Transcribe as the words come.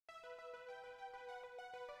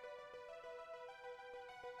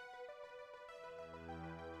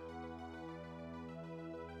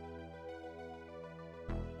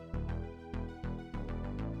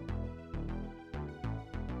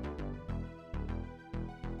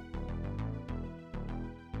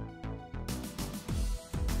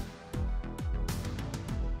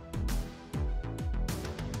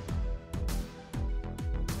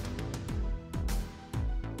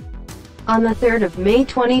On the 3rd of May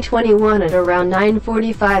 2021 at around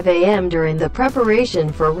 9:45 a.m. during the preparation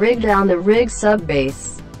for rig down the rig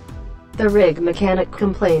subbase, the rig mechanic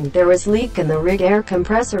complained there was leak in the rig air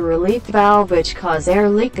compressor relief valve which caused air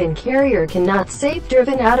leak and carrier cannot safe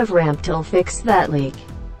driven out of ramp till fix that leak.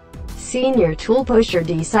 Senior tool pusher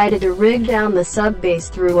decided to rig down the subbase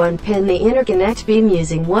through unpin the interconnect beam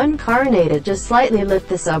using one carronade to slightly lift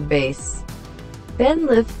the subbase. Then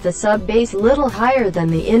lift the subbase little higher than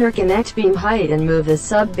the interconnect beam height and move the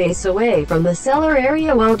subbase away from the cellar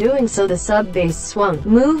area. While doing so, the subbase swung,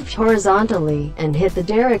 moved horizontally, and hit the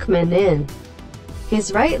derrickman in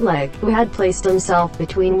his right leg, who had placed himself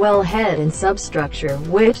between wellhead and substructure,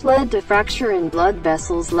 which led to fracture and blood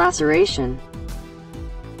vessels laceration.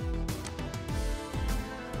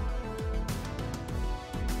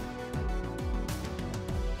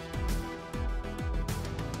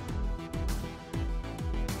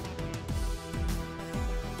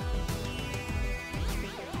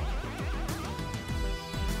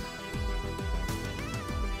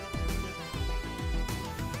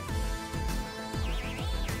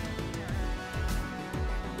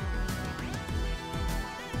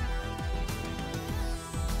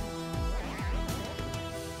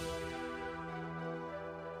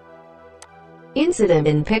 Incident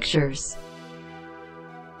in pictures.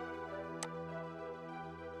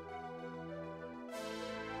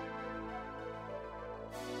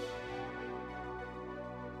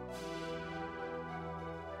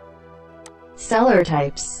 Cellar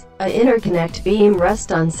types. A interconnect beam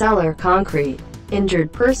rest on cellar concrete.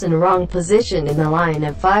 Injured person wrong position in the line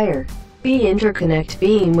of fire. B. Interconnect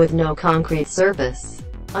beam with no concrete surface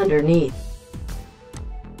underneath.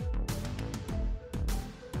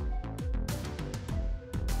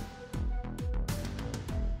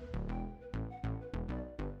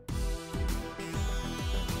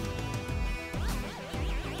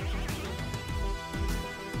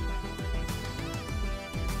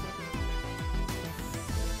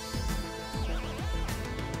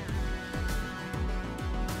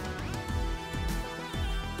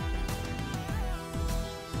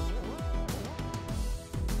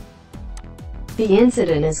 The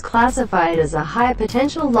incident is classified as a high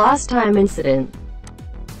potential lost time incident.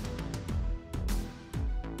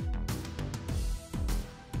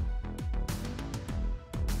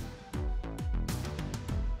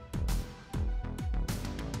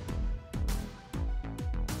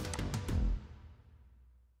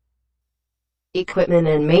 Equipment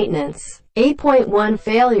and maintenance. 8.1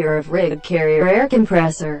 Failure of rig carrier air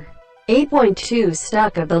compressor. 8.2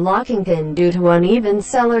 Stuck of the locking pin due to uneven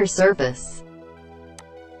cellar surface.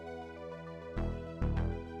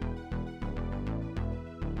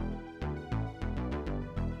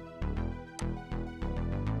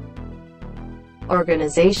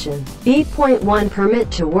 Organization. 8.1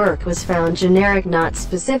 Permit to work was found generic, not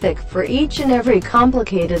specific, for each and every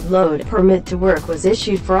complicated load. Permit to work was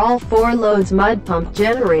issued for all 4 loads: mud pump,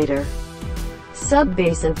 generator,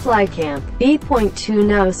 subbase and fly camp. 8.2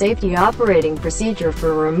 No safety operating procedure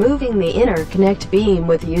for removing the interconnect beam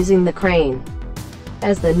with using the crane,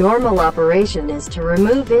 as the normal operation is to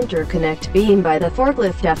remove interconnect beam by the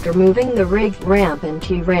forklift after moving the rig, ramp and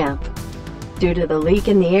T-ramp. Due to the leak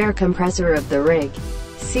in the air compressor of the rig,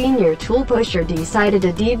 senior tool pusher decided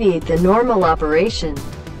to deviate the normal operation.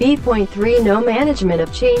 B.3 No management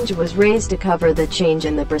of change was raised to cover the change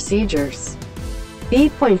in the procedures.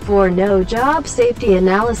 B.4 No job safety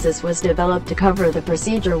analysis was developed to cover the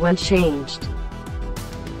procedure when changed.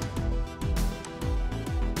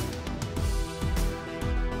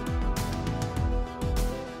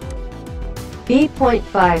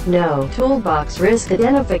 B.5 No toolbox risk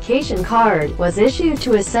identification card was issued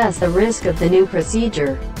to assess the risk of the new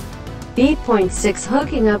procedure. B.6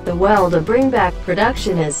 Hooking up the well to bring back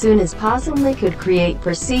production as soon as possible could create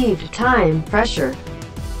perceived time pressure.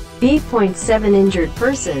 B.7 Injured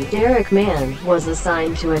person derrickman was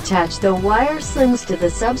assigned to attach the wire slings to the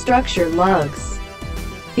substructure lugs.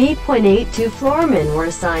 B.8 Two floormen were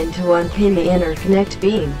assigned to unpin the interconnect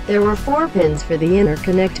beam. There were 4 pins for the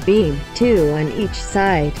interconnect beam, 2 on each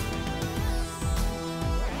side.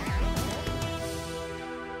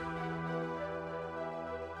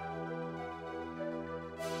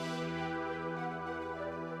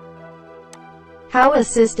 How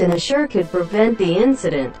assist and assure could prevent the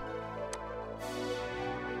incident.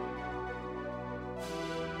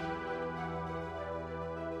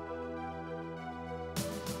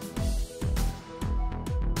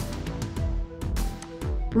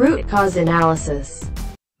 Root cause analysis.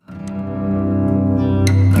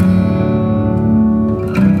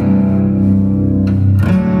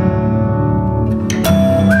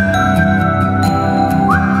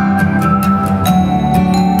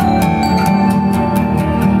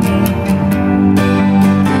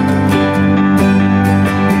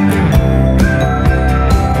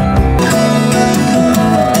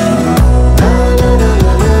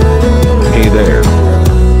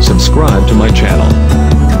 subscribe to my channel.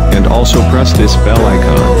 And also press this bell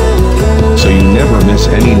icon, so you never miss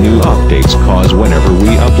any new updates, cause whenever we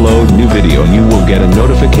upload new video you will get a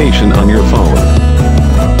notification on your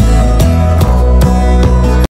phone.